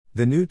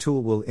The new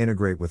tool will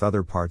integrate with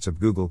other parts of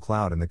Google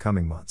Cloud in the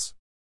coming months.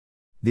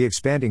 The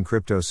expanding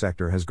crypto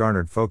sector has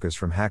garnered focus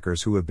from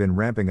hackers who have been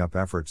ramping up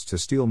efforts to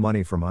steal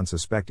money from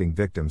unsuspecting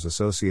victims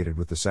associated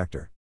with the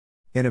sector.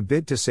 In a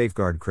bid to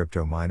safeguard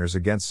crypto miners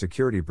against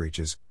security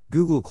breaches,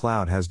 Google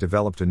Cloud has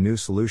developed a new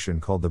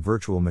solution called the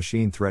Virtual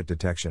Machine Threat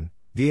Detection,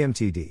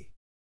 VMTD.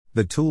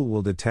 The tool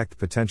will detect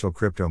potential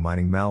crypto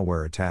mining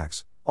malware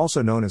attacks,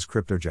 also known as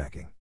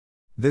cryptojacking.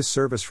 This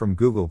service from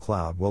Google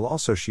Cloud will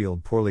also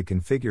shield poorly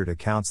configured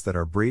accounts that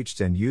are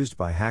breached and used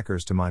by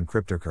hackers to mine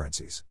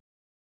cryptocurrencies.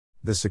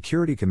 The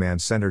Security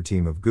Command Center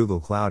team of Google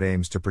Cloud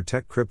aims to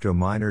protect crypto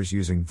miners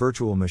using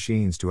virtual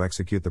machines to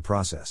execute the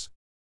process.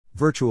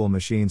 Virtual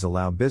machines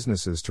allow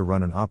businesses to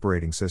run an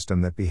operating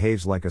system that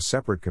behaves like a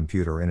separate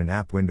computer in an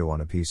app window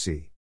on a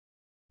PC.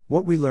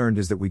 What we learned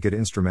is that we could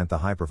instrument the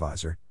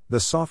hypervisor, the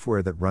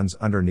software that runs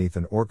underneath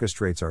and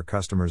orchestrates our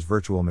customers'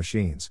 virtual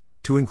machines,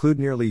 to include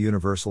nearly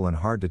universal and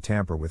hard to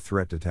tamper with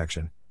threat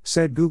detection,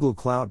 said Google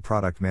Cloud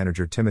Product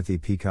Manager Timothy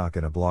Peacock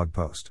in a blog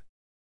post.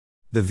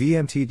 The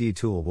VMTD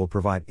tool will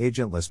provide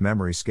agentless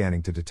memory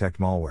scanning to detect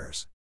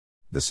malwares.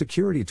 The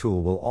security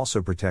tool will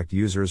also protect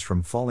users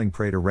from falling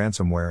prey to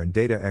ransomware and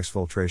data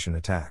exfiltration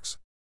attacks.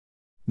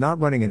 Not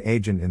running an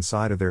agent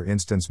inside of their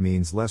instance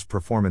means less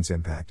performance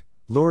impact,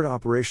 lowered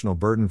operational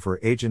burden for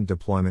agent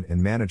deployment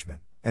and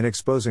management, and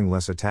exposing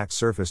less attack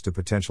surface to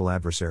potential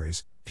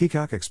adversaries,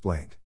 Peacock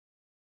explained.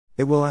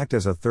 It will act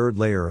as a third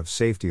layer of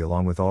safety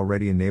along with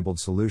already enabled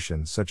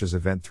solutions such as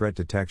event threat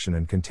detection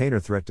and container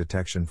threat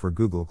detection for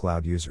Google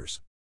Cloud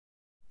users.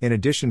 In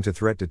addition to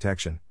threat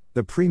detection,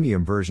 the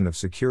premium version of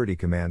Security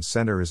Command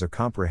Center is a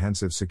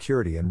comprehensive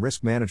security and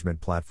risk management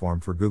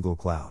platform for Google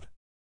Cloud.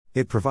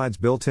 It provides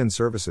built-in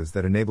services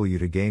that enable you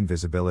to gain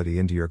visibility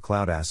into your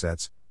cloud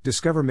assets,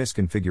 discover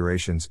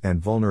misconfigurations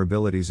and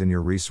vulnerabilities in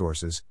your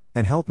resources,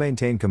 and help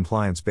maintain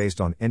compliance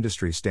based on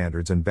industry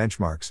standards and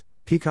benchmarks,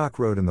 Peacock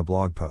wrote in the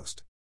blog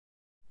post.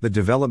 The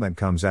development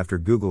comes after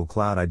Google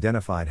Cloud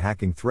identified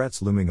hacking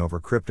threats looming over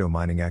crypto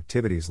mining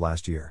activities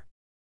last year.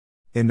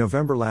 In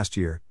November last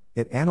year,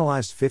 it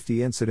analyzed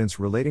 50 incidents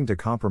relating to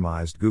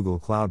compromised Google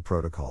Cloud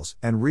protocols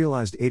and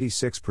realized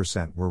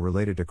 86% were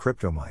related to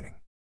crypto mining.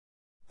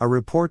 A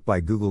report by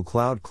Google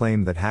Cloud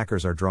claimed that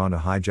hackers are drawn to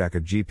hijack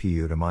a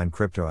GPU to mine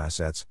crypto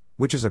assets,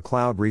 which is a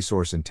cloud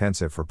resource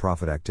intensive for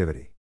profit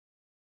activity.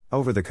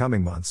 Over the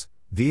coming months,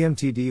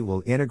 VMTD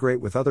will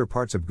integrate with other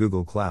parts of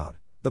Google Cloud,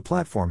 the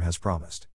platform has promised.